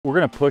We're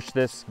gonna push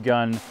this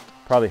gun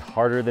probably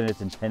harder than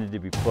it's intended to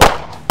be pushed.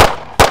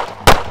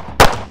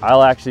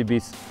 I'll actually be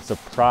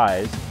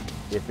surprised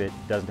if it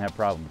doesn't have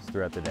problems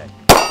throughout the day.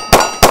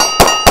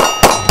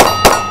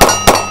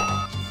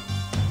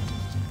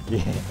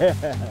 Yeah.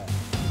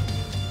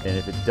 And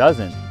if it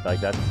doesn't,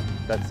 like that's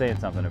saying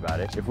something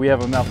about it. If we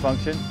have a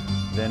malfunction,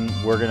 then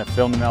we're gonna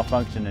film the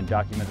malfunction and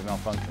document the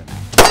malfunction.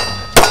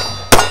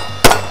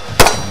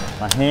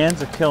 My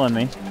hands are killing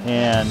me,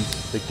 and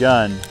the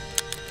gun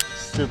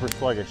is super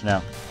sluggish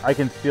now. I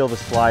can feel the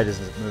slide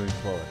as it's moving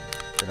slower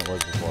than it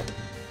was before.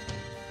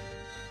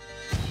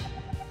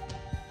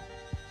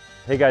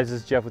 Hey guys,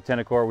 this is Jeff with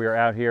Tenicor. We are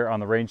out here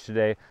on the range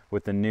today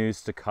with the new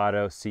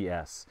Staccato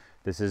CS.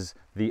 This is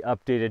the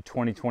updated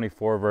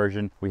 2024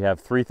 version. We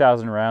have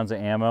 3,000 rounds of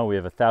ammo. We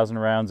have 1,000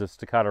 rounds of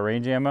Staccato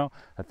range ammo,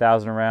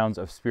 1,000 rounds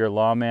of Spear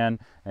Lawman,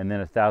 and then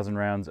 1,000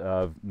 rounds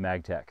of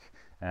MagTech.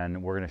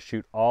 And we're gonna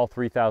shoot all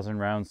 3,000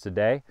 rounds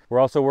today. We're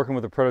also working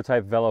with a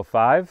prototype Velo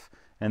 5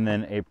 and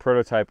then a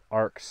prototype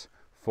ARX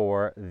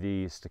for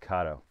the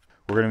Staccato.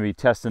 We're gonna be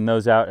testing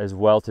those out as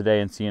well today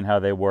and seeing how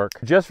they work.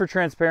 Just for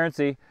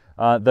transparency,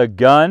 the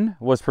gun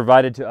was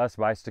provided to us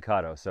by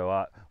Staccato.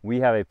 So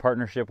we have a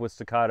partnership with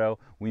Staccato.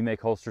 We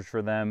make holsters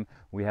for them.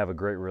 We have a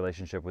great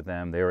relationship with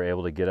them. They were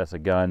able to get us a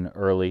gun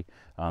early.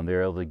 They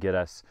were able to get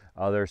us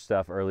other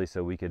stuff early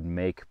so we could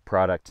make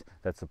product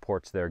that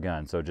supports their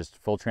gun. So just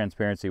full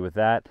transparency with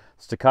that.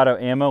 Staccato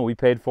ammo we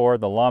paid for,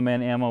 the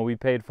Lawman ammo we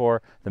paid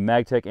for, the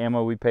MagTech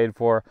ammo we paid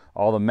for,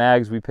 all the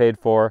mags we paid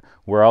for.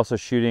 We're also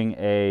shooting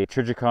a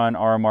Trijicon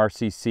RMR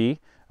CC.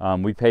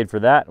 We paid for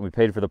that, and we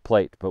paid for the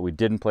plate, but we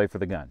didn't pay for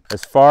the gun.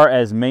 As far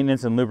as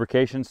maintenance and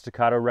lubrication,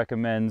 Staccato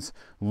recommends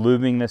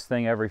lubing this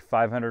thing every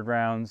 500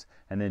 rounds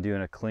and then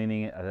doing a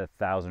cleaning at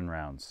 1,000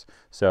 rounds.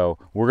 So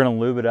we're gonna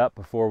lube it up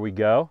before we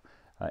go,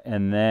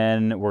 and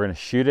then we're gonna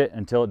shoot it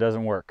until it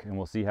doesn't work, and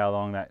we'll see how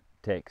long that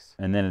takes.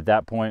 And then at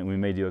that point, we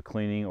may do a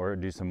cleaning or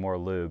do some more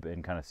lube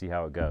and kind of see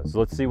how it goes. So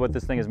let's see what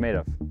this thing is made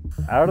of.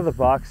 Out of the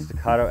box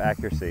Staccato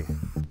accuracy.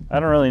 I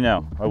don't really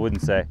know, I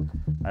wouldn't say.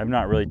 I've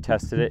not really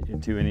tested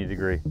it to any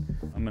degree.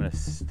 I'm gonna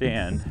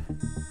stand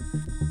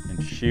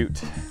and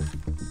shoot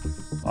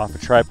off a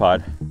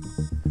tripod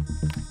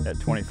at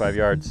 25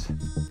 yards.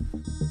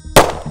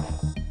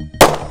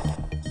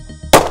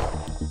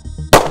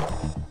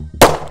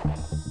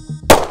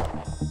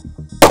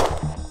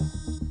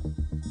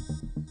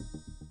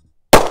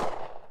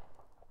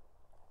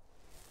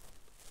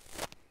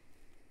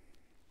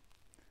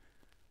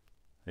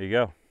 There you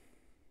go,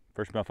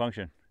 first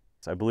malfunction.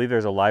 So I believe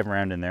there's a live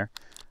round in there.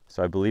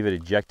 So I believe it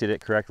ejected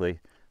it correctly,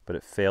 but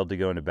it failed to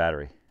go into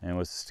battery, and it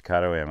was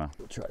Staccato ammo.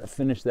 We'll try to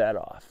finish that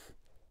off.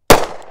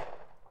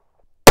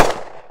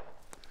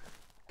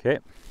 Okay,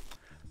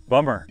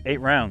 bummer,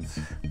 8 rounds.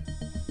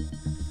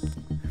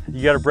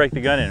 You gotta break the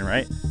gun in,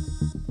 right?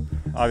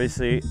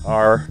 Obviously,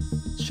 our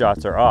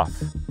shots are off.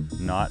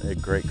 Not a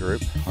great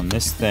group. On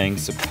this thing,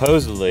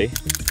 supposedly,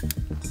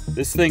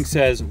 this thing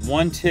says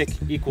 1 tick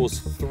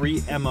equals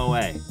 3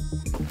 MOA.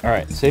 All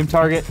right, same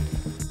target.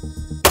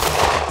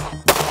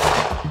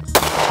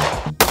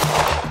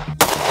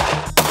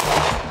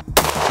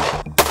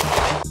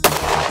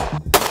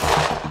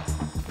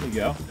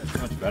 Go. That's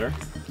much better.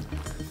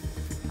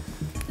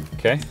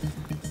 Okay.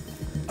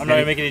 I'm not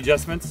gonna make any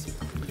adjustments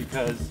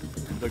because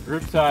the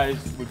group size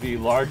would be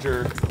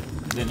larger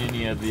than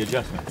any of the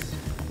adjustments.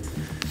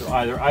 So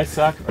either I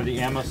suck or the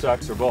ammo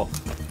sucks or both.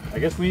 I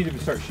guess we need to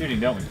start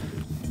shooting, don't we?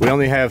 We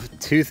only have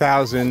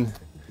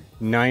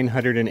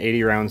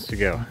 2,980 rounds to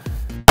go.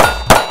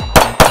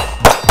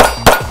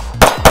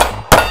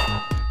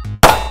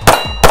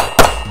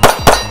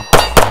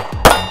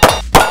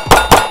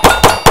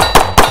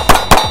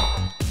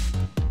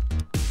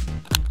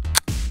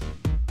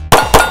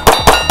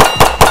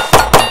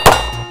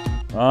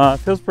 It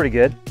feels pretty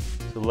good.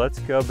 So let's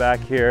go back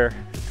here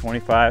to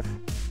 25.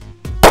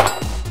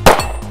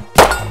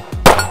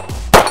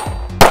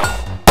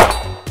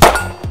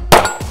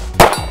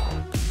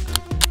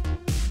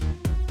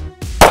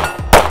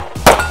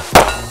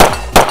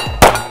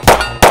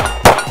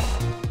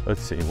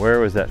 Let's see, where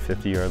was that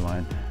 50-yard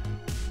line?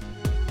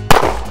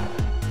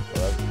 So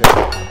that's good.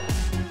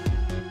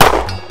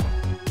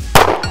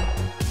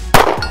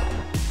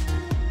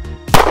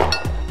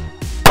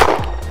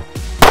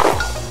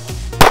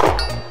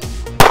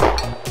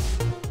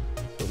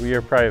 We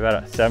are probably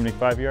about at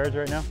 75 yards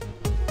right now.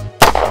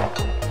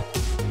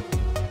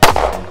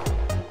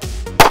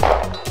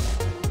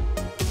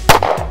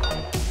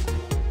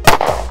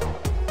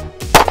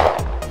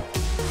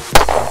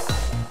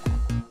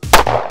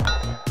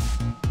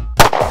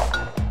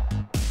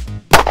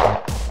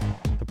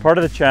 The part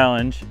of the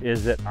challenge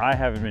is that I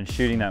haven't been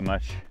shooting that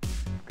much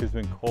because it's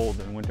been cold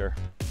in winter.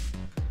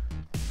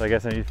 So I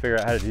guess I need to figure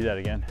out how to do that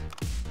again.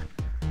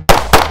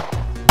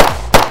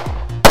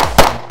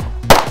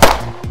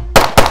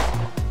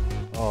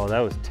 Oh, that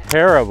was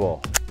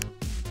terrible.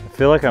 I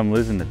feel like I'm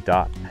losing the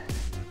dot.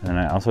 And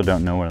I also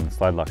don't know when the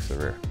slide lock's the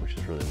rear, which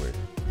is really weird.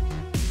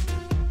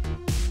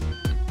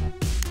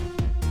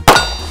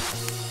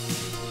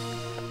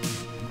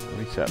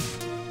 Reset.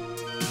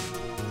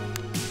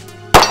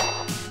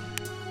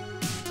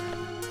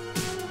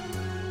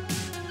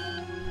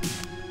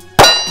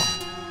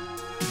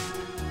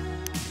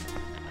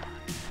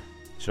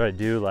 Should I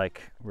do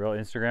like real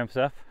Instagram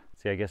stuff?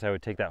 See, I guess I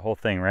would take that whole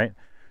thing, right?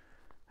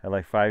 At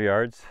like 5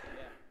 yards.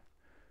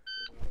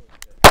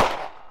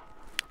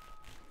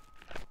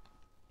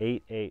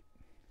 8-8.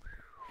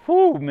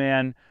 Whew,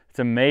 man, it's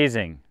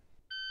amazing.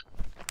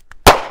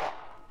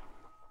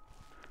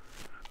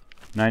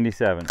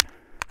 97.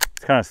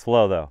 It's kind of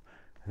slow though.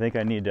 I think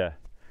I need to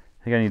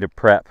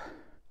prep.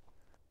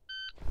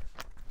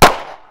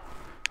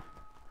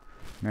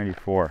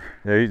 94.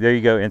 There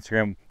you go,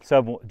 Instagram.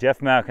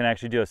 Jeff Mao can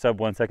actually do a sub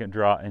 1 second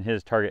draw in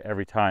his target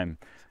every time.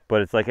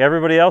 But it's like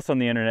everybody else on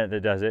the internet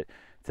that does it.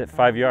 It's at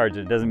 5 yards.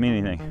 It doesn't mean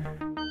anything.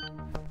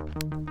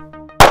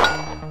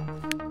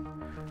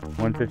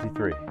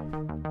 153.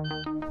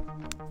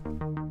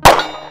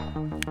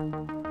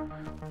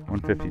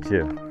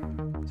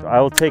 152. So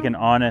I will take an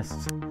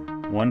honest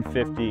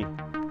 150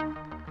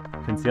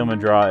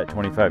 concealment draw at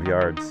 25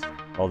 yards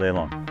all day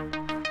long.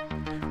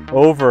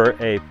 Over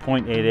a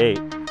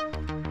 .88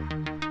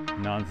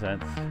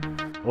 nonsense.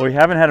 Well, we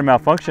haven't had a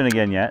malfunction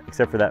again yet,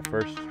 except for that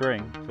first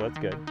string, so that's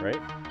good, right?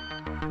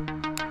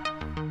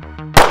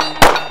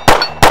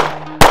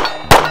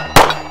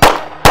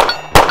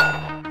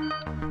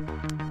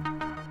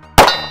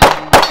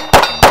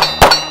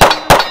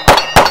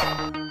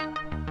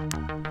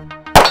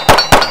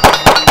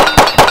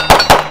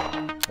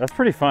 That's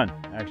pretty fun,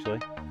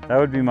 actually. That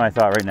would be my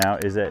thought right now,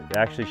 is that it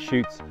actually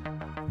shoots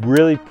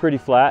really pretty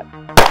flat.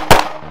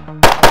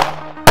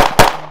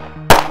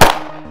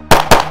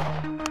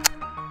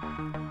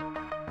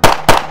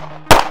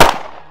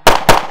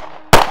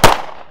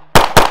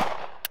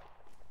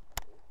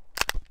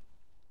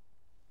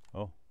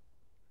 Oh.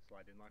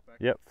 Slide in, lock back?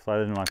 Yep, slide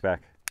in and lock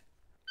back.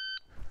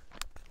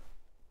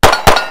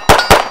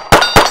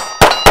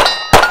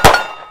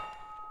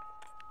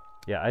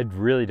 Yeah, I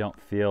really don't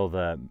feel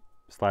the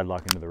slide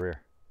lock into the rear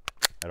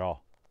at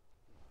all.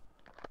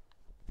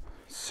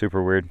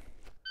 Super weird.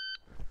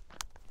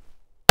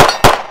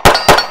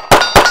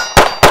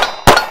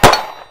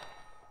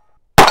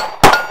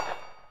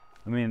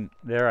 I mean,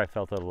 there I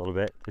felt it a little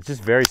bit. It's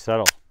just very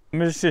subtle. I'm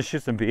just gonna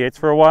shoot some B8s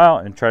for a while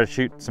and try to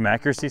shoot some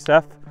accuracy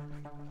stuff.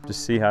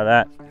 Just see how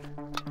that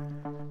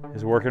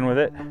is working with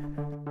it.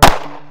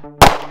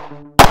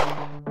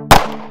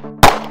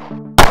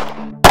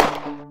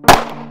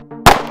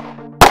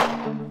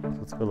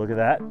 Let's go look at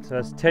that. So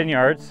that's 10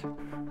 yards.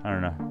 I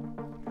don't know.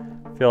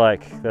 I feel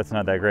like that's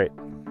not that great.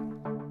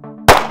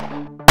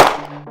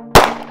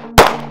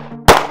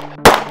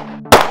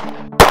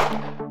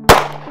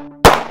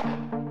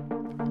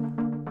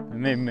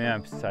 Maybe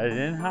I'm sighted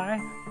in high,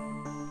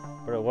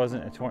 but it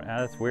wasn't a 20.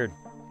 Ah, that's weird.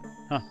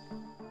 Huh.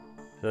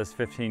 So that's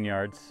 15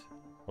 yards.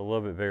 A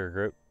little bit bigger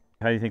group.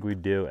 How do you think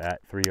we'd do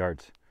at 3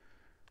 yards?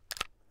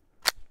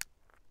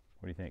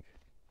 What do you think?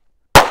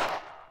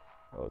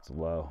 Oh, it's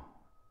low.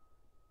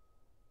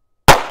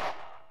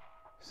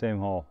 Same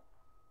hole.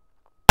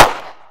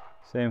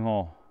 Same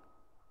hole.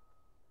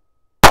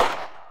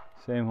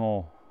 Same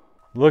hole.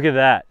 Look at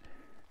that.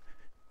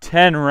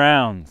 10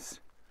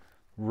 rounds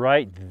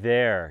right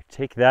there.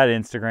 Take that,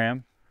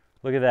 Instagram.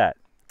 Look at that.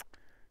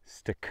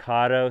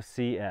 Staccato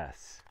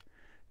CS.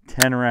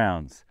 10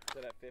 rounds. Is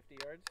that at 50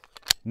 yards?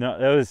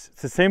 No, it's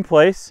the same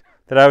place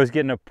that I was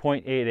getting a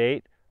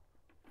 .88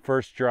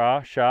 first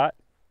draw shot.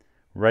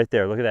 Right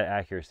there. Look at that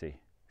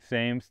accuracy.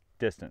 Same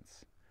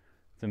distance.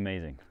 It's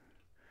amazing.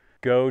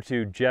 Go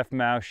to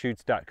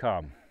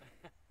jeffmaushoots.com.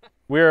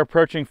 We're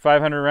approaching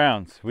 500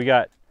 rounds. We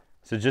got,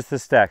 so just the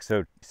stack,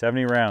 so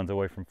 70 rounds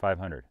away from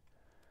 500.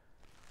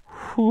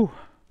 Whew.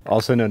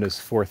 Also known as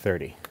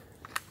 430.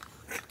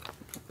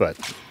 But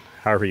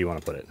however you want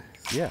to put it.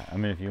 Yeah, I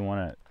mean, if you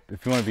want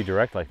to be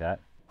direct like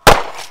that.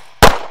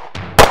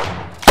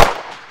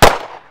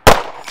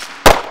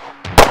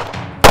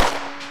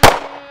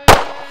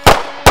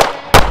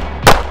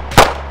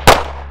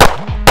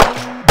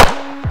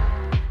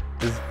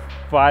 This is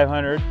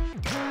 500.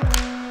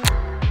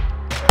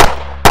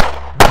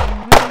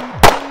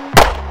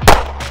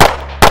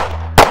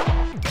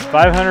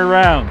 $500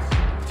 rounds,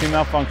 2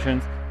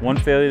 malfunctions, 1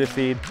 failure to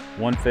feed,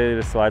 1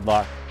 failure to slide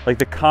lock. Like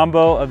the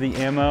combo of the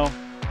ammo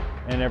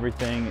and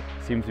everything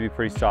seems to be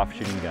pretty soft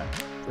shooting gun.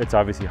 It's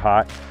obviously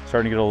hot,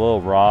 starting to get a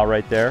little raw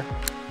right there.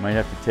 Might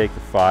have to take the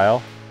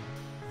file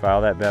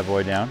that bad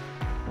boy down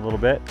a little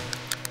bit.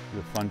 It's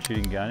a fun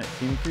shooting gun. It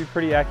seems to be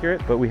pretty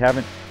accurate, but we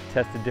haven't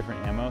tested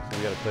different ammo, so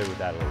we gotta play with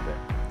that a little bit,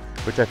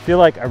 which I feel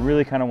like I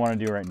really kind of want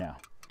to do right now.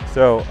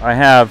 So I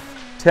have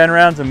 10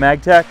 rounds of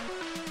MagTech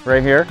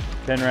right here,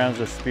 10 rounds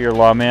of Spear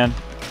Lawman,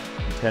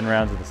 and 10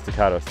 rounds of the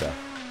Staccato stuff.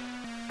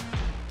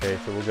 Okay,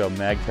 so we'll go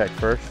MagTech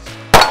first.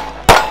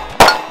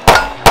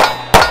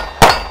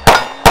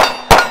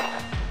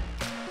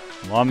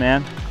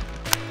 Lawman.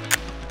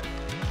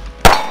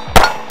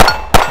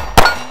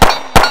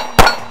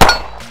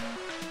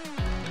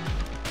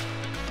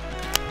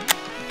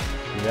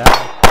 See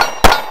that?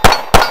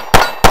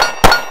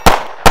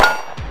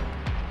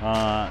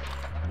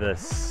 The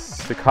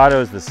Staccato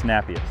is the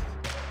snappiest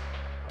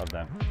of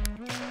them.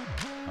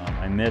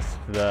 I missed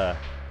the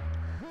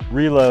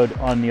reload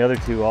on the other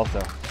two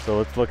also. So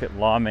let's look at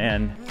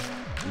Lawman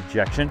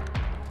ejection.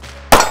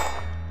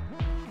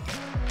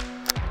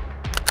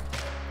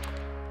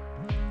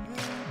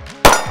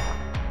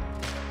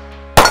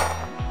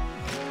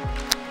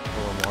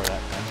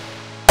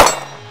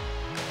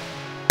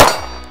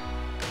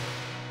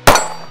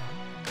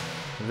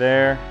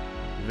 there,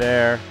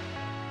 there,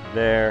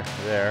 there,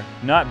 there.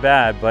 Not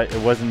bad, but it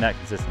wasn't that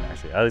consistent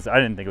actually. At least I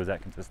didn't think it was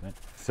that consistent.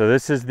 So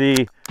this is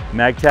the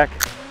MagTech.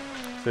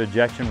 So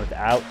ejection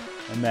without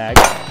a mag.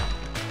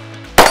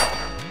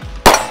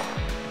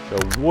 So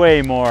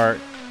way more,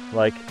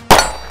 like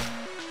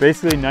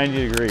basically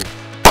 90 degrees.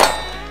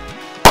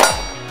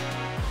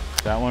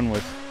 That one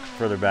was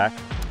further back.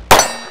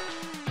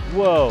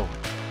 Whoa.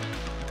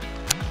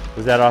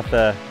 Was that off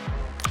the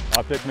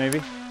optic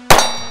maybe?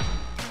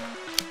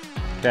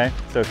 Okay,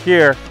 so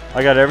here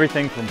I got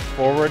everything from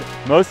forward.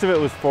 Most of it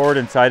was forward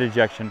and side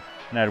ejection,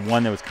 and I had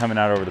one that was coming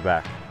out over the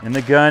back. In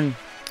the gun,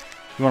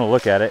 if you want to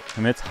look at it, I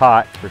mean, it's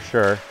hot for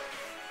sure,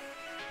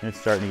 and it's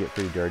starting to get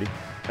pretty dirty.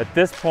 At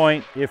this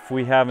point, if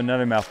we have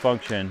another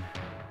malfunction,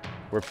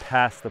 we're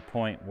past the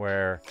point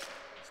where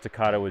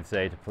Staccato would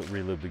say to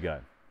relube the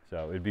gun.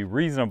 So it'd be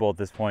reasonable at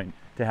this point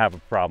to have a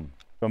problem.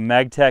 So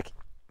MagTech,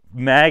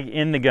 mag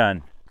in the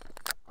gun.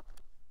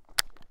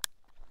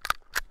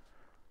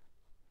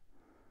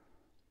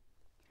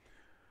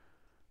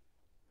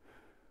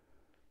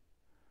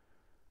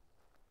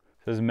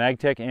 So this is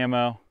MagTech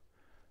ammo.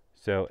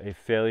 So a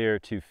failure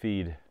to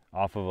feed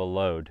off of a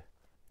load.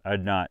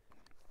 I'd not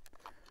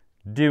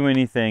do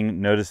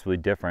anything noticeably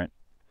different,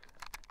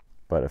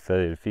 but a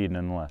failure to feed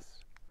nonetheless.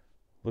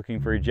 Looking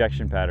for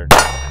ejection pattern.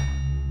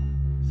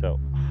 So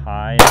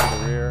high into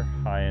the rear,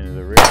 high into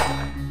the rear,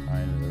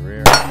 high into the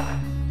rear.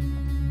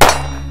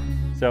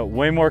 So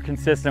way more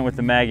consistent with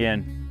the mag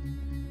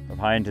in of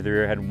high into the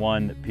rear. Had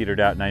one that petered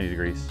out 90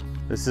 degrees.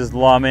 This is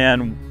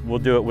Lawman. We'll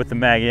do it with the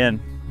mag in.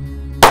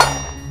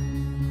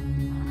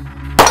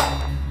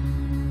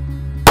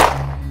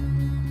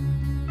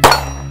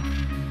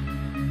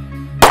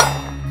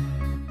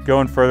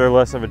 Going further,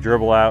 less of a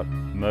dribble out,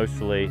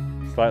 mostly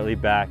slightly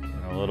back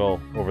and a little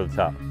over the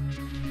top.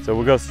 So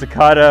we'll go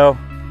Staccato,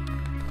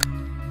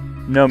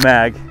 no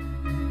mag.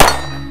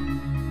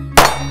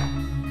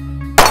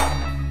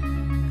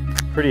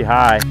 Pretty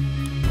high,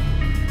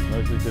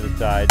 mostly to the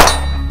side.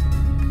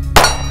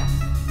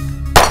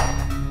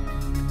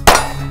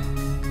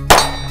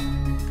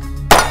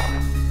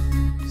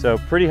 So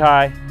pretty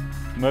high,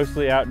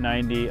 mostly out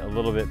 90, a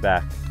little bit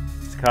back.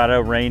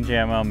 Staccato, range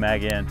ammo,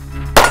 mag in.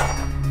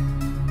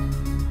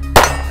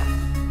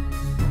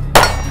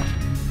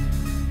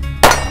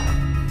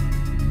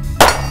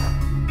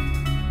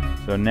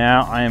 So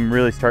now I am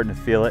really starting to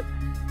feel it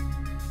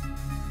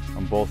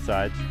on both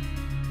sides.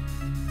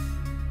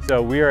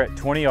 So we are at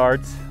 20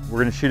 yards. We're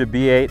gonna shoot a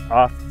B8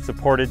 off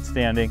supported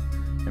standing,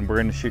 and we're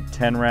gonna shoot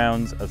 10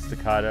 rounds of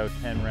Staccato,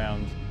 10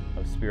 rounds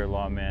of Spear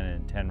Lawman,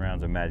 and 10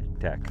 rounds of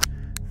MagTech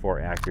for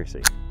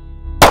accuracy.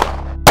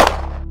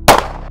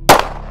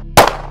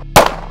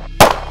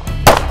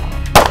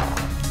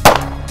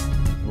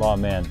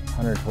 Lawman,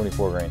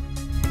 124 grain.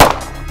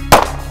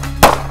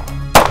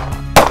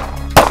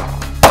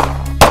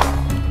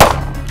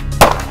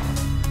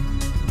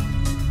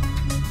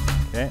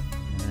 Okay,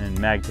 and then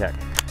MagTech,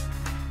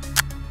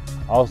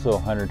 also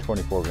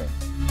 124 grain.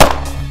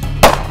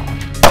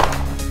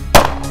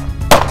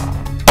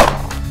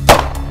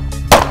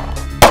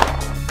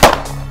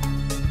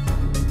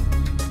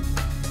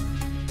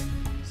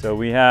 So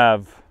we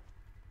have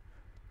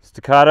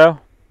Staccato,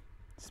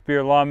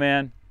 Spear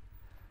Lawman,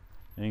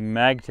 and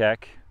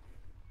MagTech.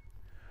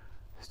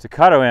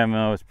 Staccato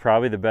ammo is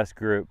probably the best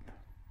group.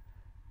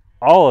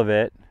 All of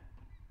it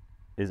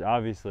is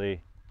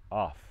obviously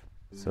off.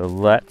 So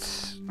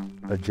let's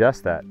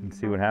adjust that and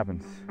see what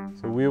happens.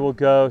 So we will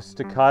go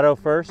Staccato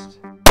first.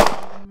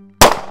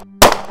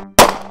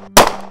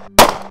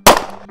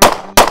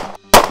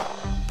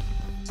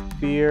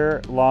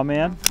 Spear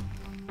Lawman.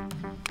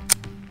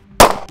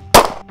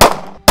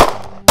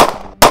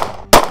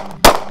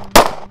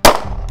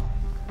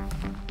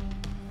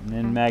 And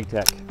then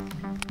MagTech.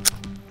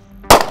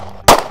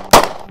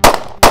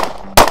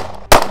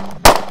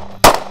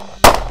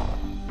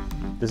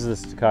 This is the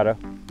Staccato.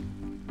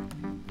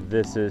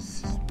 This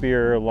is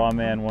Spear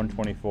Lawman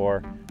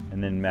 124,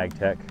 and then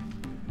MagTech.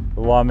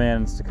 The Lawman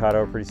and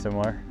Staccato are pretty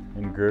similar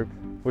in group,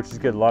 which is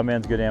good.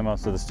 Lawman's good ammo,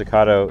 so the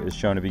Staccato is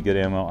shown to be good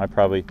ammo. I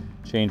probably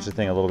changed the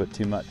thing a little bit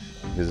too much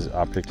because this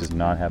optic does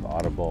not have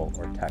audible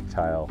or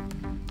tactile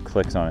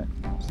clicks on it,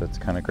 so that's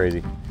kind of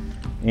crazy.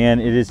 And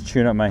it is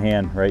chewing up my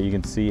hand, right? You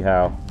can see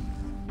how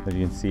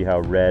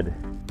red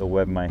the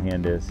web of my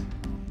hand is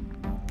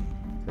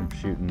from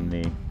shooting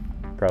the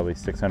probably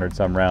 600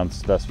 some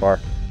rounds thus far.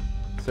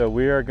 So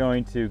we are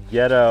going to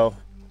ghetto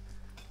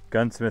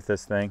gunsmith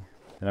this thing,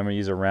 and I'm going to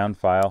use a round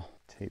file,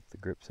 tape the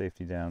grip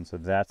safety down. So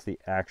that's the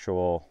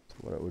actual,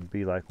 what it would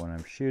be like when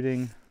I'm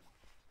shooting.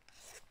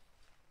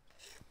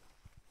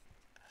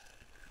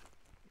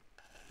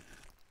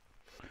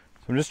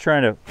 So I'm just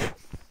trying to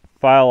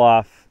file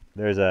off.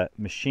 There's a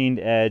machined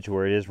edge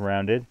where it is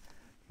rounded,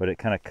 but it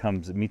kind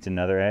of meets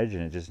another edge,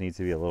 and it just needs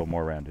to be a little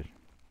more rounded.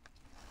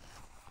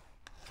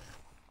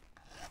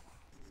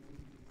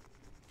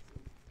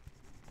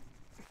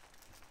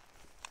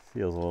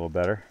 Feels a little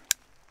better.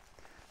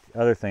 The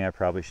other thing I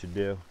probably should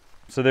do.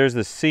 So there's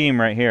the seam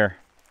right here.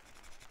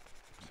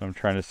 So I'm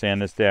trying to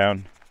sand this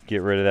down.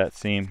 get rid of that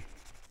seam.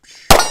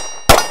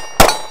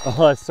 Oh,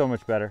 that's so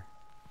much better.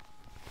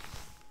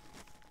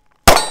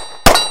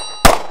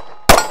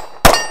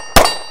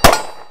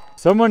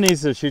 Someone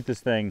needs to shoot this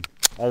thing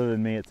other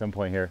than me at some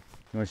point here.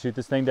 You want to shoot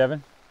this thing,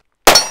 Devin?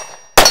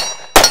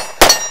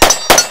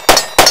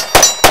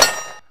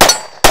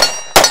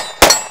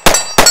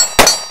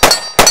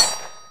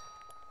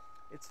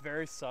 It's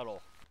very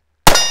subtle.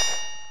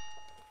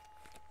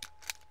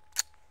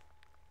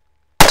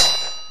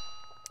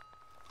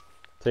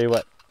 Tell you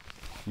what,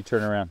 you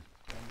turn around.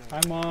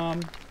 Hi,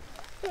 Mom.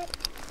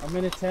 I'm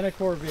in a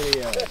Tenicor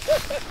video.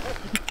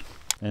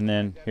 And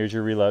then here's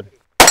your reload.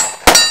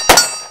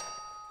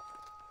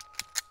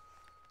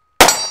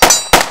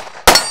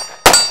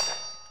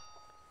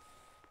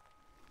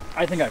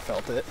 I think I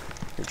felt it.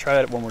 Here, try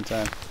that one more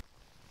time.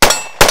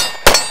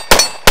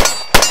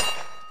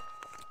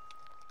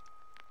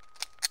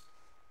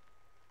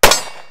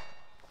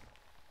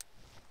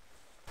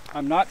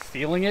 I'm not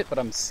feeling it, but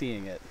I'm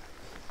seeing it.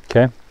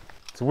 Okay.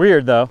 It's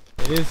weird though.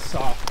 It is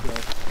soft though.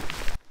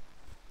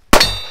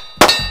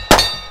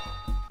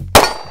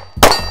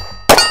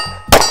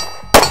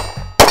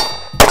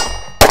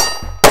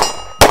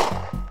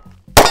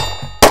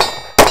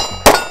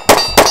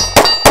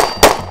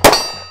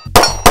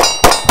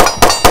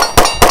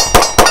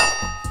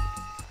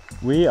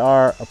 We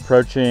are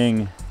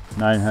approaching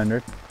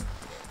 900.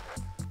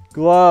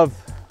 Glove,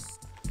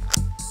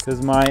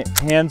 because my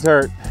hands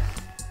hurt.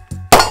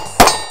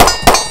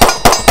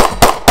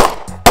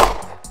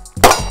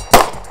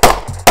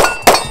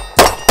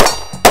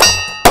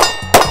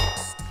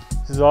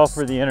 This is all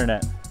for the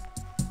internet.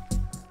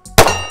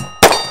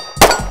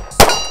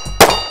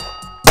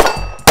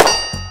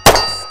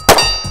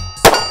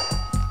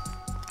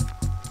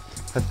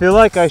 I feel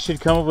like I should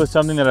come up with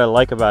something that I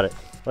like about it.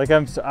 Like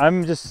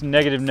I'm just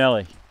negative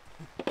Nelly,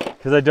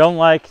 because I don't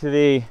like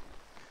the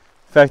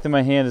fact that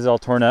my hand is all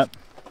torn up.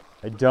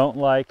 I don't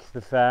like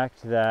the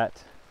fact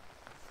that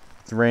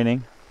it's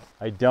raining.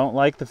 I don't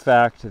like the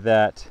fact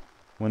that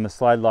when the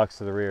slide locks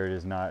to the rear, it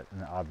is not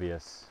an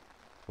obvious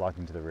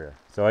locking to the rear.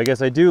 So I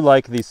guess I do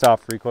like the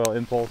soft recoil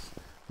impulse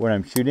when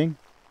I'm shooting,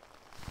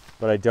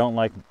 but I don't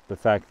like the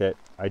fact that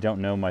I don't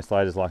know my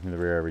slide is locking to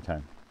the rear every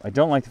time. I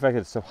don't like the fact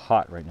that it's so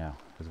hot right now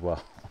as well.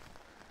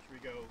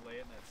 Should we go lay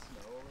in that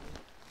snow over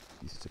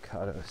there? The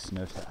Staccato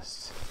snow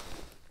test.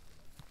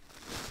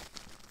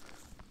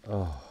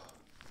 Oh,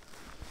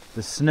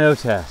 the snow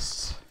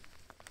test.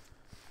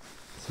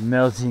 It's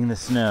melting the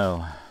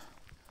snow.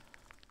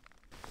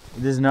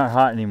 It is not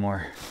hot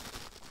anymore.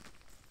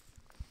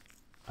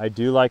 I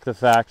do like the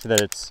fact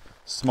that it's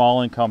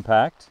small and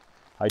compact.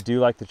 I do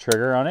like the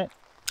trigger on it,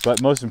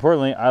 but most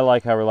importantly, I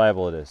like how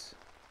reliable it is,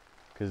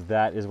 because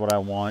that is what I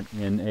want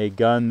in a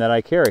gun that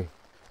I carry.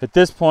 At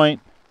this point,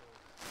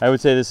 I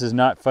would say this is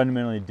not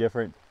fundamentally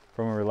different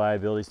from a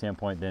reliability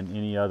standpoint than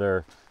any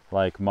other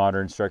like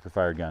modern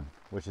striker-fired gun,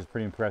 which is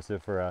pretty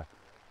impressive for a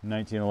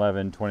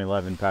 1911,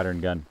 2011 pattern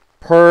gun.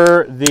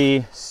 Per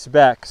the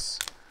specs,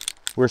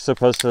 we were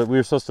supposed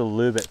to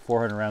lube it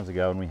 400 rounds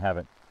ago, and we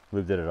haven't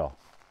lubed it at all.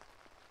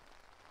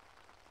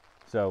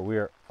 So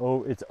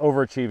it's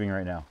overachieving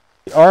right now.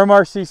 The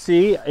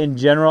RMRCC in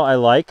general I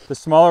like. The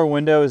smaller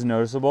window is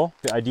noticeable.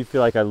 I do feel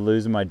like I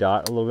lose my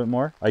dot a little bit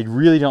more. I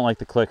really don't like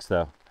the clicks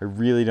though. I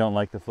really don't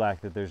like the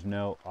fact that there's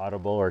no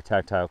audible or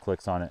tactile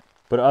clicks on it.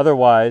 But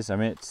otherwise, I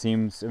mean,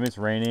 it's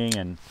raining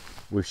and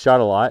we've shot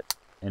a lot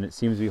and it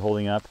seems to be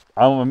holding up.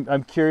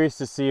 I'm curious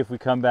to see if we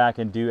come back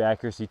and do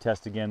accuracy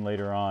test again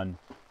later on,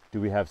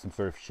 do we have some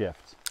sort of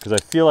shift? Because I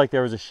feel like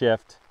there was a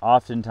shift.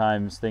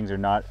 Oftentimes things are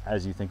not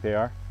as you think they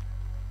are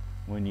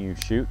when you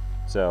shoot,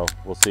 so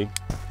we'll see.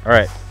 All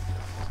right,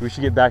 so we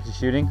should get back to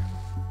shooting.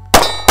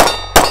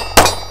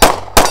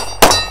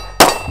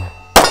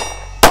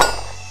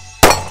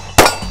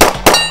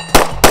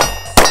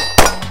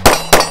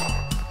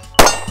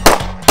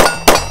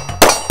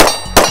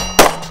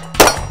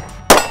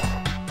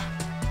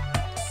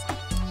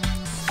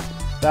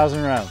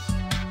 Thousand rounds.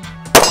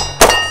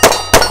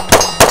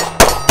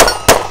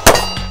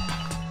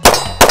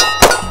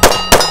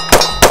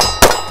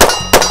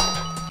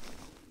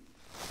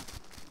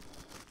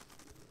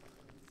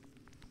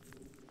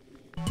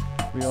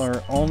 We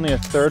are only a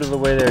third of the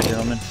way there,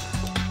 gentlemen.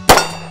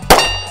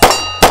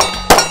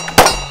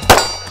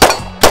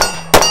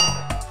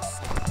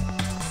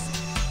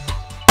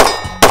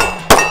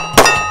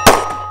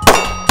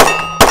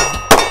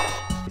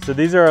 So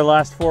these are our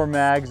last 4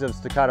 mags of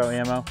Staccato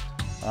ammo.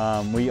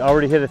 We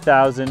already hit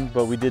 1,000,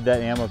 but we did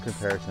that ammo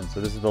comparison. So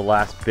this is the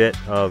last bit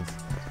of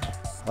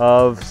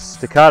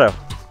Staccato.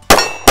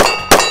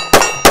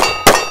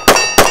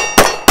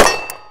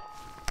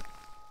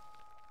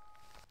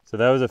 So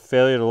that was a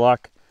failure to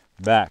lock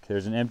back.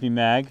 There's an empty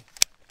mag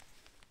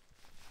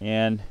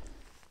and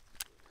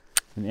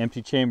an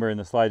empty chamber, and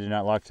the slide did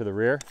not lock to the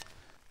rear.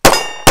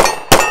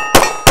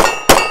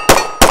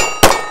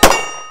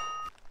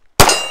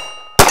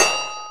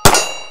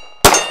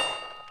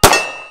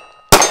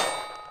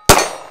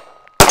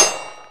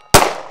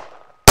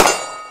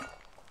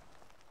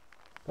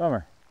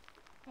 Bummer.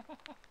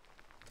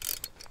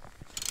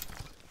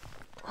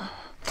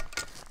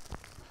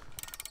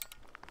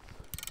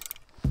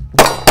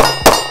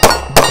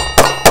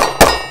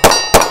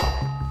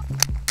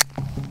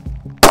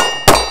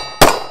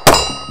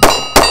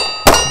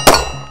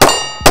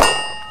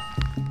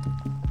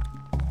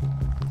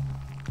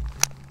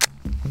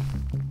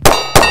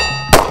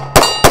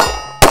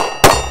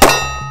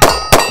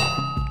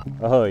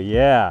 Oh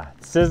yeah,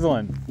 it's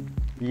sizzling.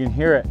 You can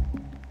hear it.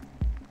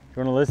 You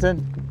want to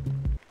listen?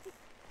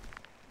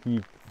 Can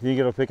you think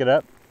it'll pick it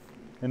up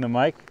in the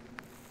mic?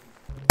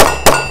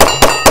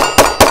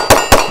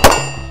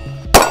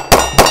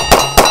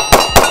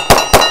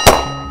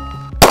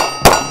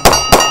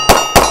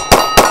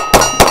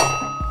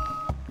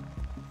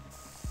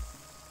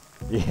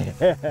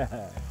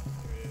 Yeah.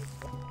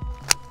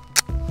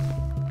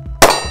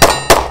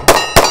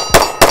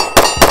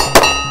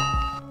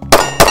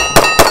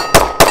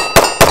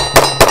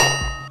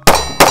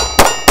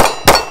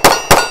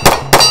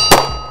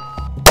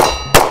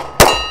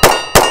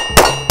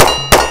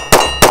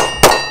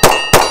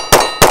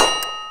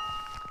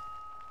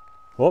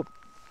 Whoop.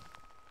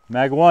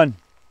 Mag 1.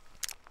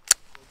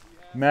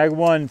 Mag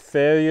 1,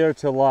 failure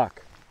to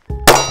lock.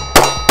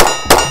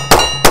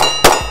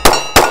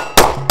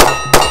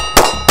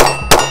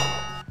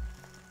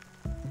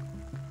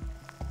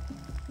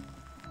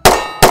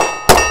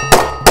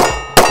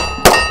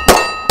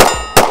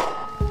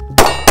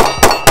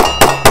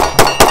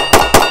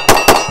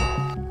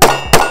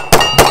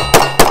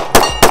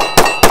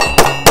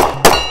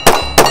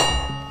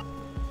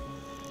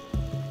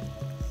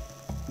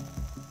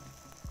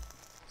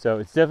 So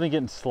it's definitely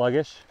getting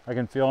sluggish. I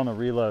can feel on the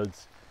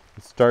reloads,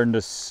 it's starting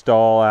to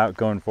stall out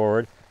going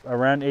forward.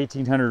 Around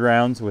 1,800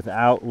 rounds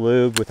without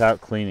lube, without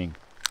cleaning.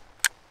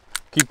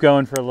 Keep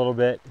going for a little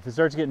bit. If it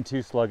starts getting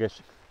too sluggish,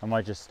 I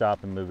might just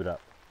stop and lube it up.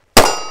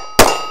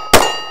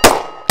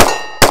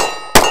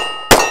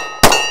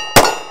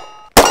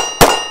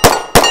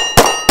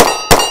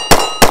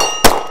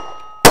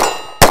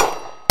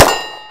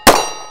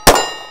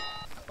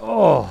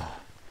 Oh,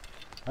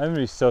 I'm gonna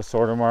be so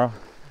sore tomorrow.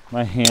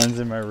 My hands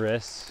and my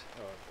wrists.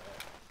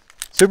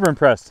 Super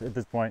impressed at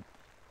this point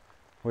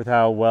with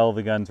how well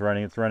the gun's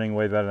running. It's running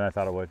way better than I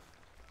thought it would.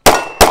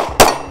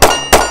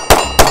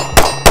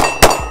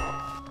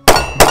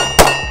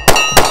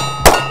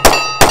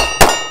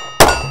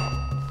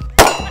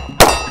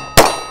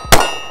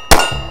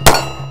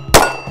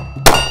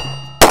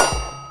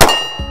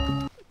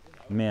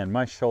 Man,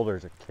 my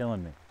shoulders are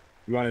killing me.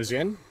 You want a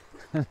Zin?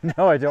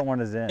 No, I don't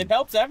want a Zin. It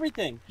helps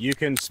everything. You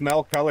can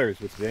smell colors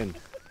with Zin.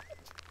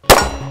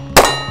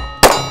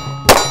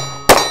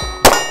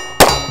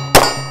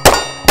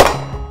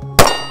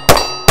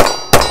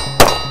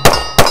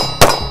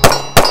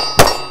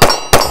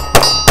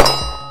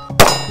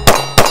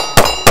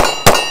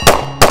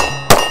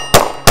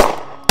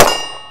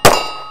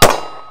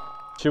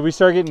 Should we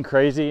start getting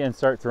crazy and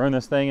start throwing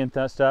this thing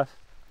into stuff?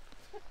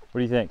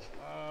 What do you think?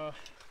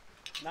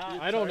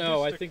 I don't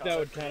know. I think that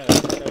would kind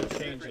of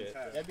change it.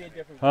 That'd be a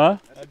different. Huh?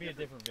 That'd be a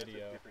different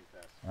video.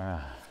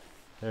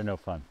 They're no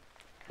fun.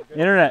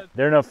 Internet,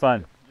 they're no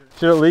fun.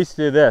 Should at least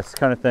do this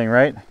kind of thing,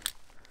 right?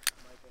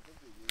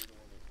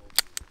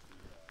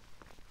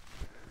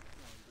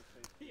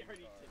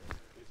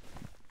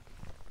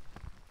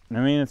 I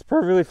mean, it's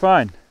perfectly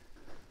fine.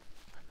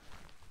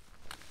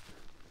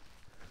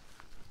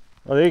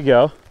 Oh, there you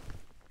go.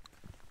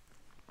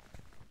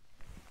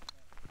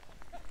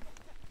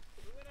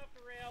 We went off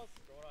the rails.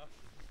 Going off.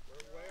 We're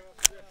way off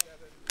the drift,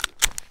 Kevin.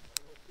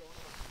 What's going on?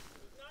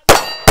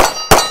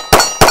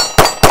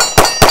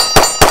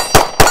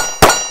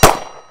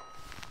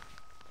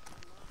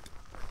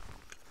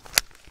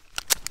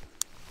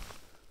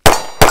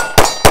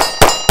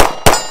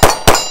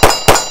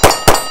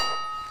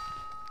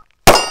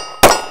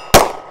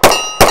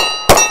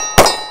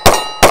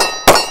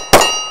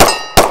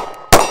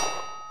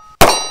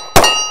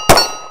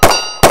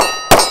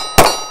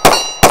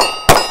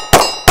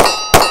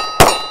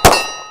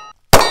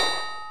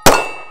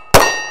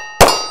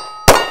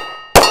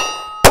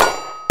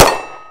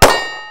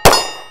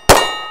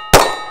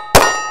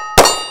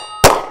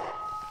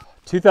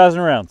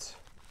 2,000 rounds.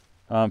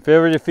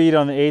 Failure to feed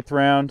on the 8th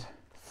round.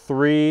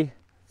 3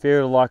 failure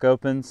to lock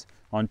opens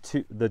on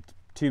the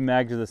two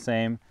mags are the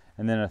same,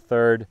 and then a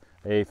third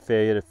a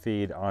failure to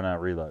feed on a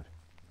reload.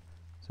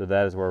 So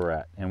that is where we're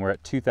at, and we're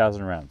at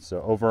 2,000 rounds.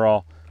 So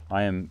overall,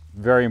 I am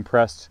very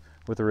impressed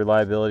with the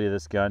reliability of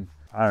this gun.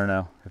 I don't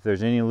know if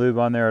there's any lube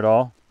on there at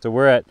all. So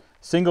we're at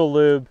single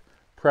lube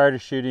prior to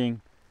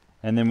shooting,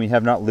 and then we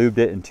have not lubed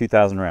it in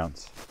 2,000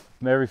 rounds.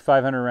 Every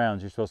 500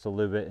 rounds, you're supposed to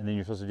lube it, and then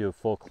you're supposed to do a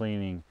full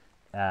cleaning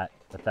at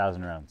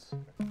 1,000 rounds.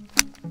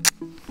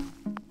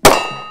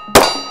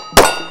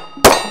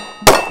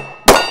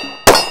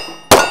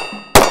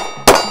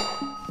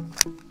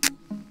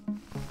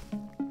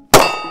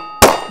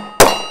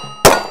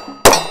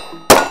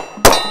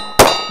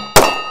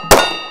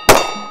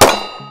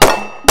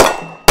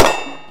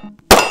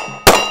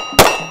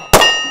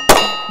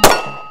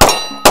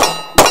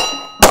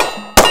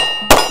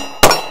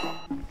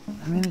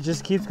 I mean, it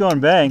just keeps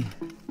going bang.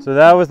 So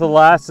that was the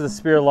last of the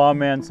Spear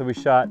Lawman. So we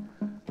shot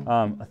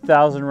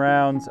 1,000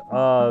 rounds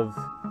of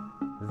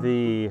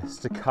the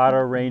Staccato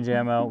range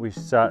ammo. We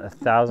shot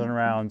 1,000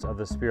 rounds of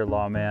the Spear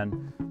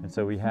Lawman. And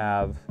so we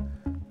have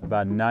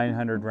about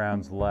 900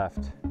 rounds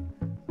left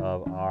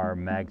of our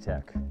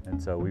MagTech.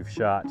 And so we've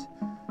shot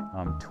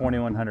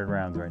 2,100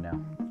 rounds right now.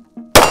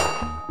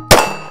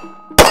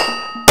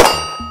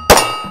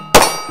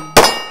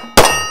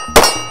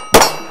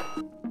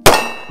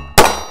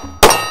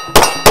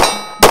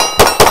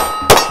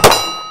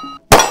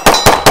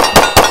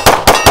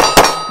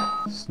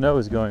 snow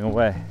is going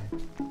away.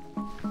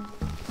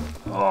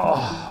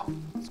 Oh,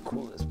 let's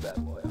cool this bad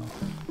boy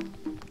off.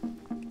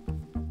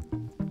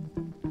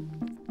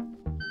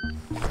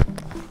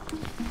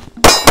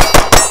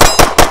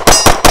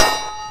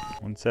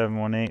 One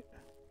 718,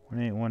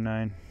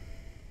 1819.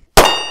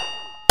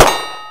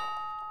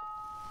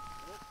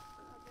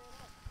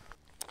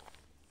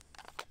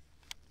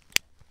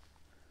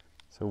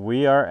 So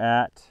we are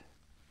at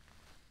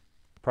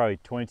probably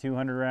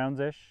 2,200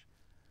 rounds-ish,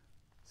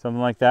 something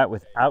like that,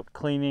 without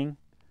cleaning,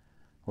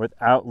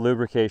 without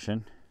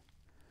lubrication.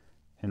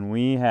 And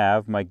we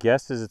have, my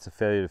guess is it's a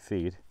failure to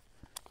feed.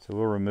 So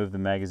we'll remove the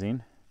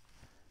magazine.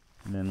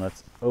 And then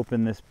let's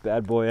open this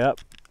bad boy up.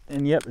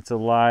 And yep, it's a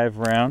live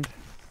round.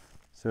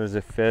 So there's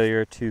a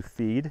failure to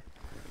feed,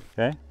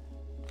 okay?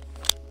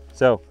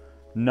 So,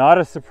 not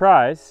a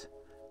surprise,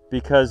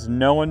 because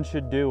no one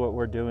should do what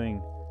we're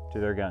doing to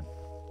their gun,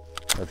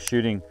 of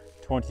shooting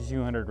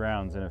 2,200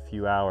 rounds in a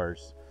few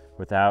hours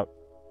without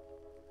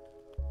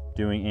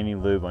doing any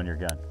lube on your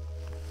gun.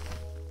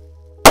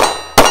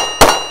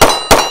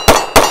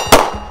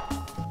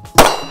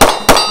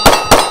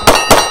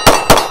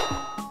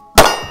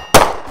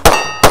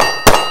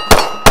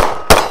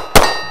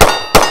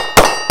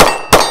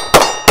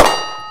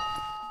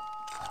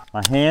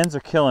 My hands are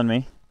killing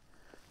me,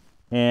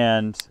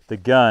 and the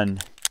gun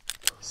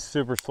is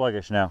super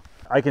sluggish now.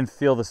 I can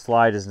feel the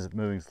slide is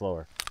moving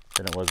slower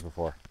than it was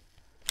before,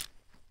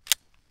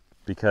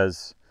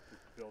 because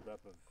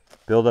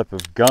buildup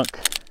of gunk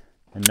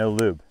and no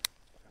lube.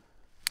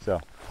 So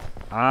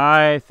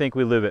I think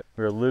we lube it.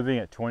 We're lubing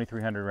at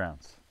 2,300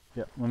 rounds.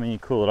 Yep, let me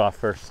cool it off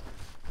first.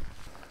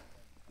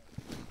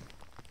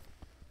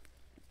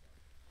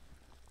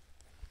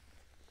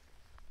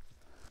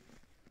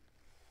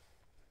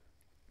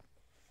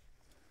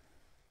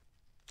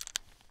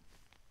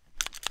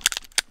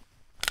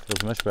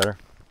 Feels much better.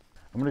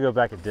 I'm gonna go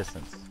back a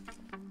distance.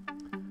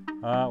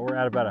 We're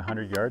at about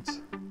 100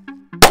 yards.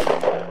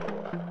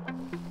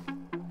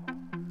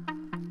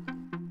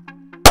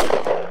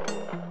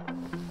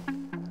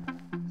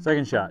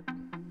 Second shot.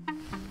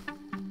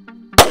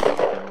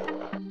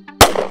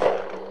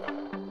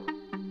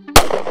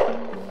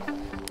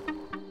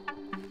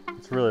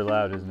 It's really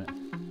loud, isn't it?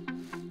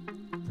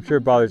 I'm sure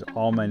it bothers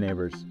all my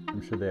neighbors.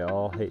 I'm sure they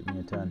all hate me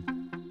a ton.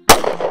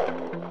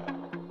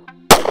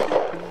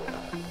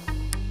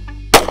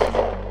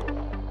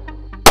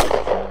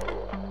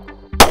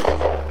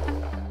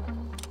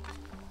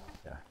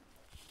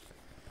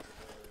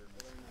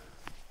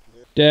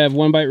 Dev,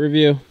 one bite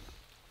review.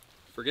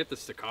 Forget the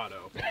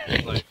staccato.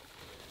 Like,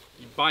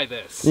 you buy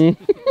this. Who's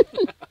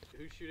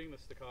shooting the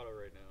staccato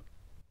right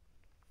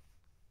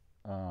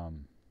now?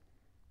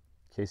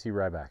 Casey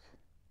Ryback.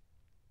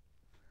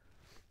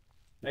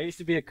 I used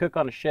to be a cook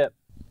on a ship.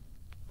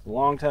 A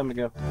long time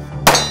ago.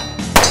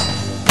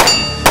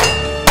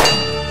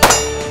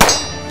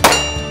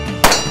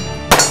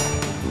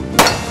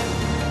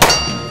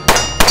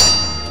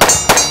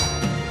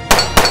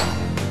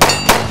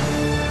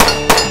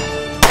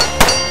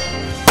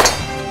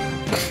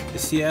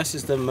 The CS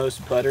is the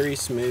most buttery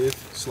smooth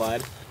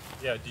slide.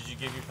 Yeah, did you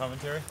give your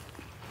commentary?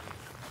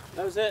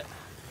 That was it.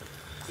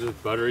 Is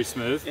it buttery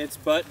smooth? It's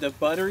the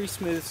buttery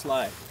smooth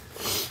slide.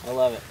 I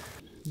love it.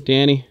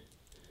 Danny,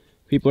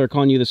 people are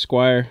calling you the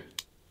Squire.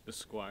 The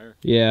Squire?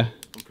 Yeah.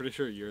 I'm pretty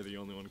sure you're the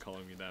only one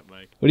calling me that,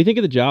 Mike. What do you think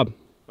of the job?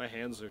 My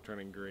hands are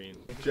turning green.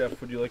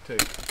 Jeff, would you like to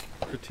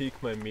critique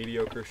my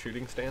mediocre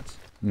shooting stance?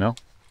 No.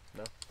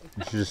 No?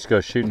 You should just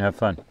go shoot and have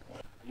fun.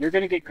 You're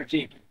gonna get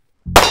critiqued.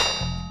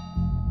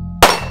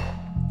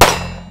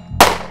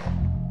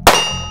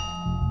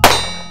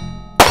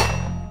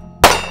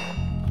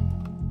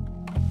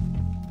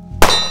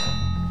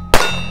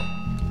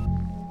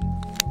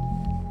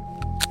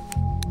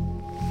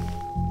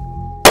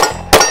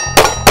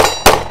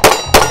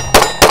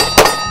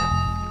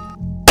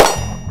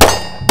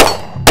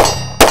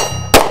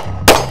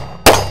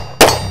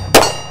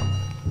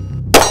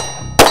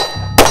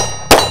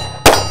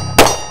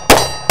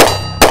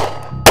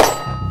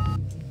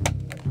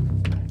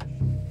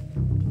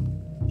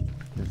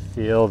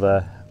 Feel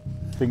the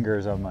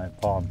fingers on my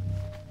palm.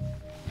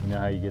 You know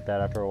how you get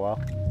that after a while?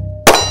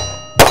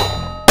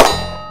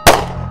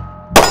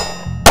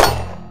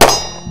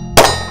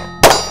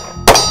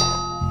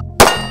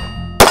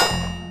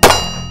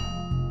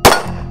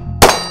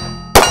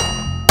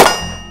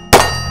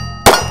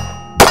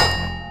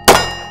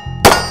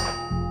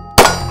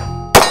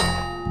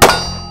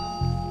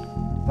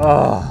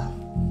 Oh.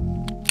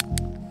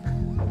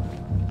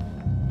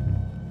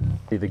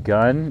 The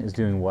gun is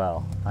doing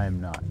well. I am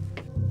not.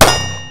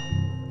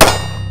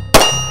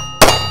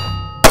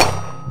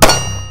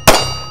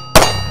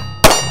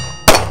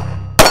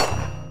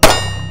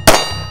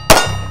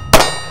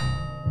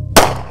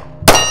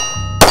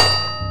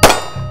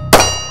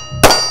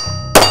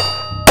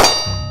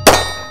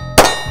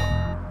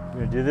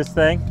 We're gonna do this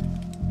thing,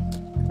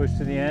 push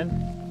to the end.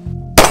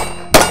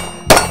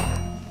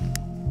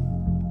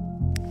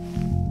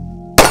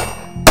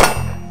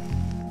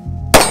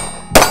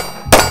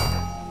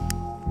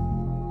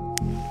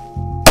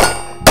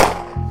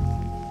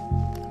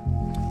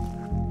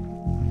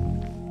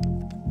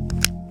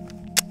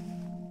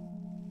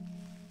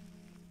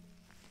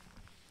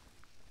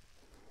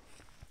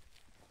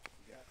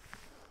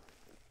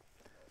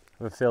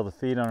 if it failed to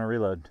feed on a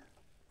reload.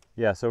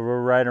 Yeah, so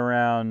we're right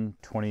around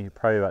 20,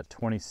 probably about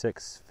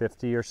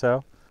 2650 or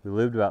so. We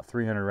lubed about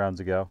 300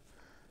 rounds ago,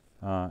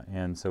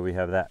 and so we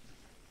have that.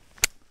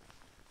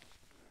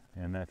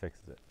 And that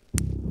fixes it.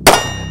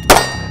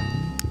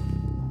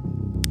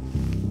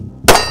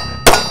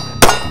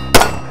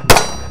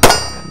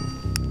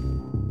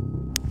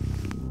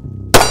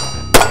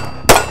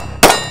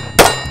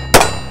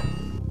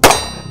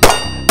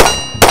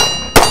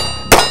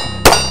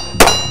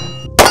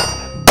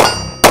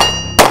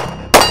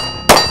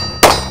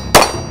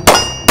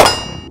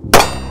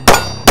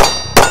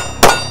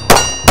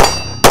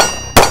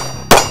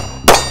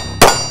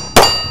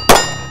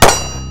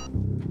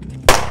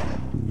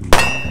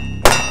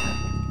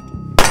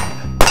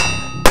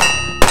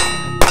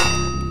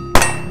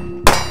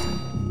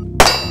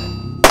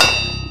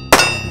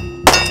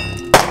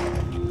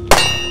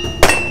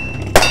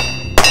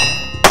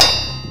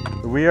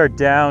 We are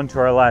down to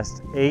our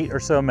last 8 or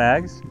so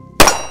mags.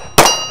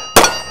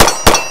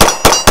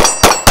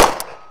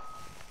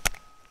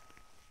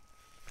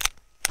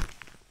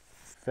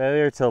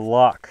 Failure to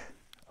lock,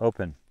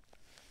 open.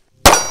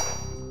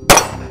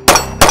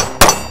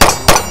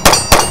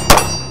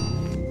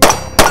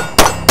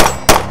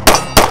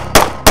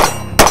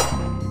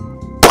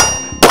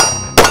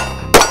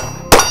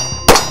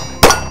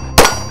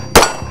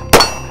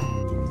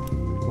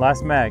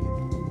 Last mag.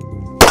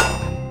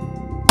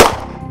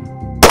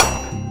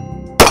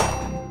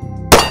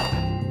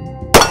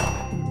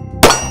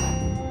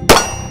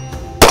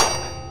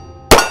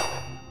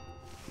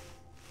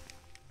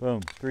 Boom,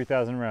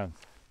 3,000 rounds.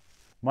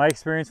 My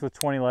experience with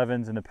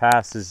 2011s in the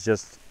past is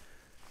just,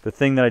 the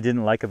thing that I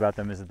didn't like about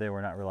them is that they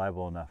were not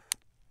reliable enough.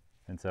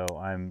 And so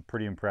I'm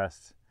pretty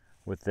impressed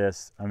with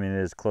this. I mean,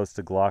 it is close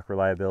to Glock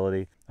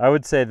reliability. I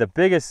would say the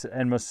biggest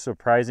and most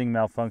surprising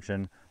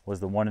malfunction was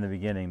the one in the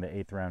beginning, the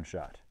 8th round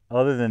shot.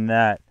 Other than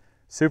that,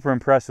 super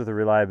impressed with the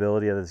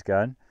reliability of this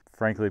gun.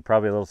 Frankly,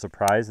 probably a little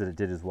surprised that it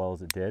did as well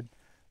as it did.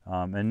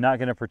 And not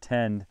gonna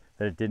pretend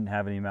that it didn't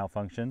have any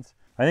malfunctions.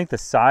 I think the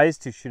size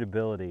to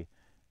shootability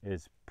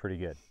is pretty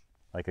good.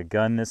 Like a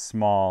gun this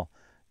small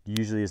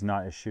usually is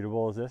not as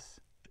shootable as this.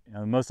 You know,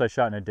 the most I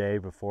shot in a day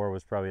before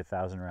was probably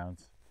 1,000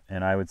 rounds.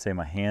 And I would say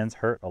my hands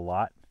hurt a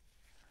lot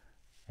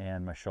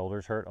and my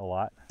shoulders hurt a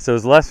lot. So it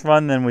was less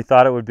fun than we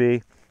thought it would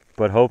be,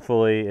 but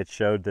hopefully it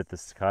showed that the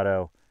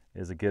Staccato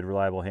is a good,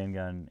 reliable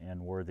handgun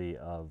and worthy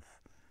of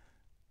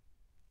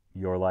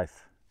your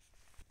life.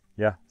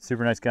 Yeah,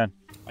 super nice gun.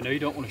 I know you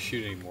don't want to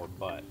shoot anymore,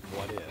 but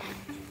what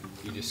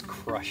if you just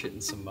crush it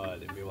in some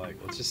mud and be like,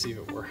 let's just see if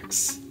it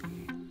works?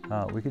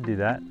 We could do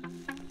that.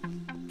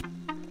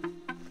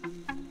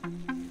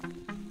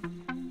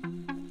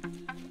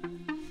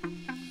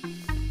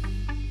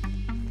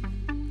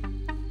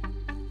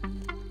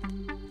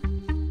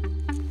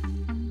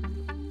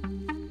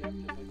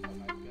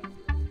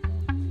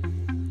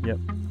 Yep.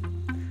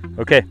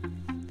 Okay,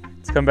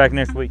 let's come back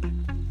next week.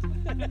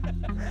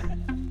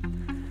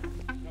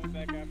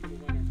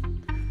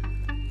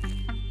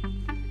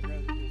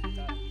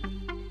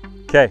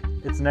 Okay,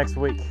 it's next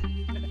week.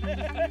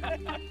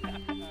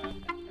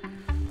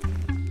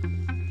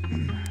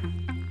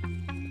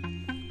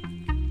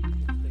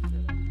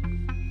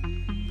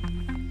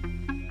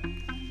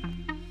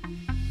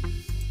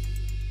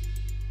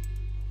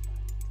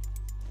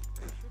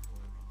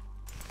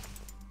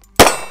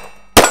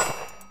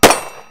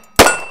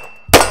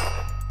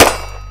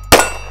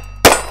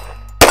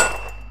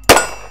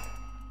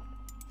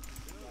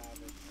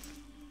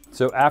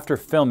 So after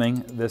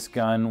filming, this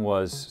gun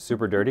was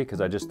super dirty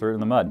because I just threw it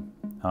in the mud.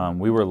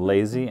 We were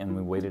lazy and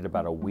we waited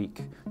about a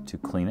week to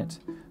clean it,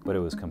 but it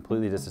was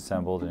completely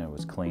disassembled and it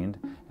was cleaned.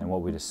 And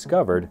what we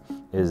discovered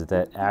is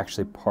that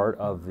actually part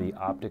of the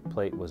optic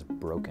plate was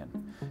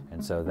broken.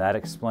 And so that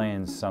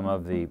explains some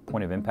of the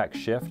point of impact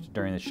shift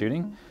during the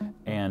shooting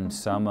and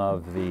some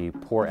of the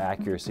poor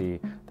accuracy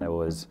that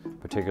was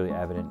particularly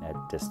evident at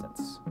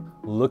distance.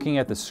 Looking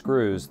at the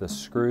screws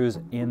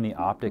in the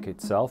optic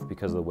itself,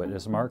 because of the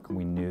witness mark,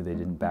 we knew they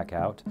didn't back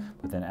out.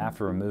 But then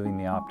after removing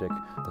the optic,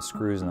 the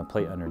screws in the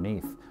plate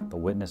underneath, the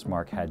witness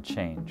mark had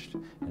changed.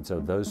 And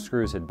so those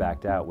screws had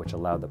backed out, which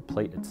allowed the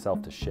plate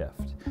itself to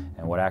shift.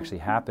 And what actually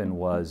happened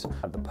was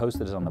the post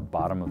that is on the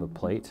bottom of the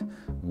plate,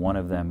 one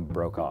of them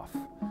broke off.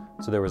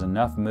 So there was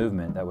enough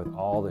movement that with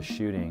all the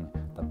shooting,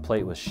 the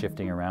plate was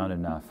shifting around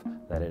enough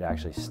that it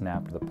actually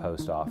snapped the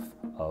post off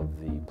of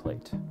the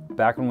plate.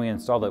 Back when we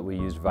installed it, we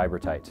used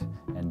Vibratite.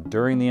 And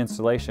during the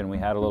installation, we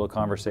had a little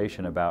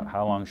conversation about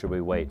how long should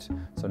we wait.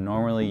 So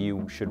normally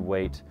you should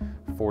wait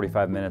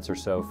 45 minutes or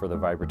so for the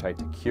Vibratite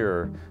to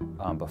cure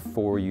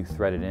before you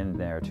thread it in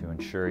there to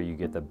ensure you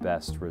get the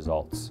best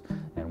results.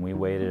 And we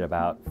waited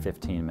about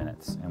 15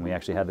 minutes. And we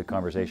actually had the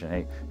conversation,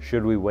 hey,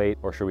 should we wait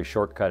or should we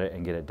shortcut it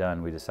and get it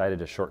done? We decided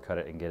to shortcut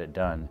it and get it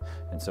done.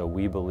 And so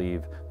we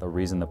believe the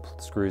reason the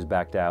screws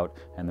backed out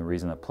and the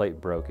reason the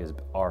plate broke is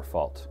our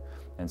fault.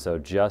 And so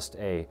just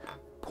a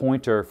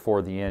pointer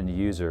for the end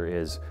user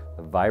is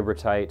the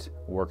Vibratite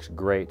works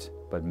great,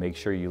 but make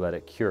sure you let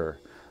it cure.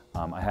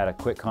 I had a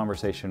quick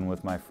conversation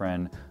with my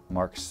friend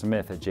Mark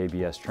Smith at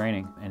JBS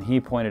Training, and he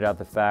pointed out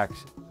the fact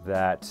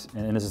that,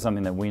 and this is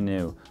something that we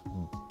knew,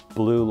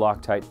 blue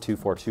Loctite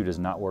 242 does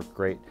not work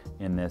great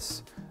in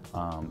this,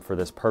 for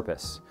this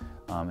purpose.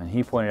 And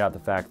he pointed out the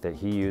fact that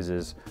he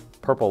uses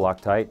purple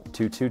Loctite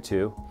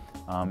 222,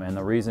 and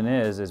the reason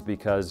is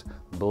because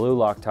blue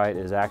Loctite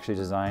is actually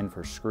designed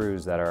for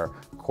screws that are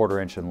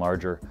 1/4 inch and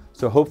larger.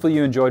 So hopefully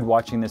you enjoyed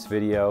watching this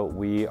video.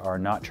 We are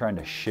not trying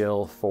to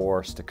shill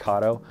for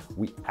Staccato.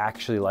 We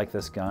actually like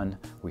this gun.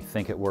 We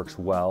think it works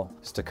well.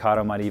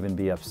 Staccato might even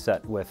be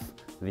upset with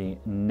the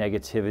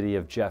negativity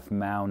of Jeff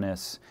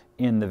Mauness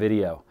in the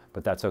video,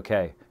 but that's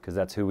okay, because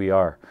that's who we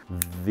are.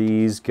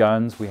 These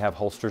guns, we have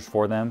holsters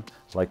for them.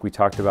 Like we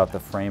talked about, the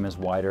frame is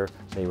wider.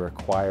 They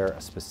require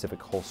a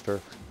specific holster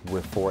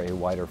for a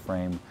wider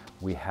frame.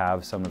 We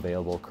have some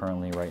available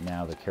currently right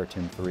now, the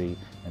Cartoon 3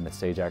 and the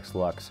Sage Axe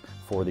Lux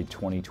for the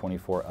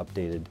 2024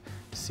 updated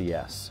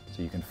CS.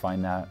 So you can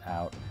find that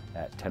out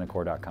at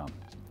Tenicor.com.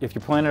 If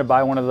you're planning to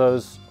buy one of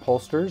those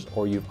holsters,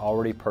 or you've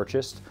already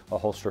purchased a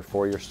holster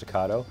for your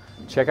Staccato,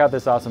 check out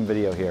this awesome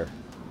video here.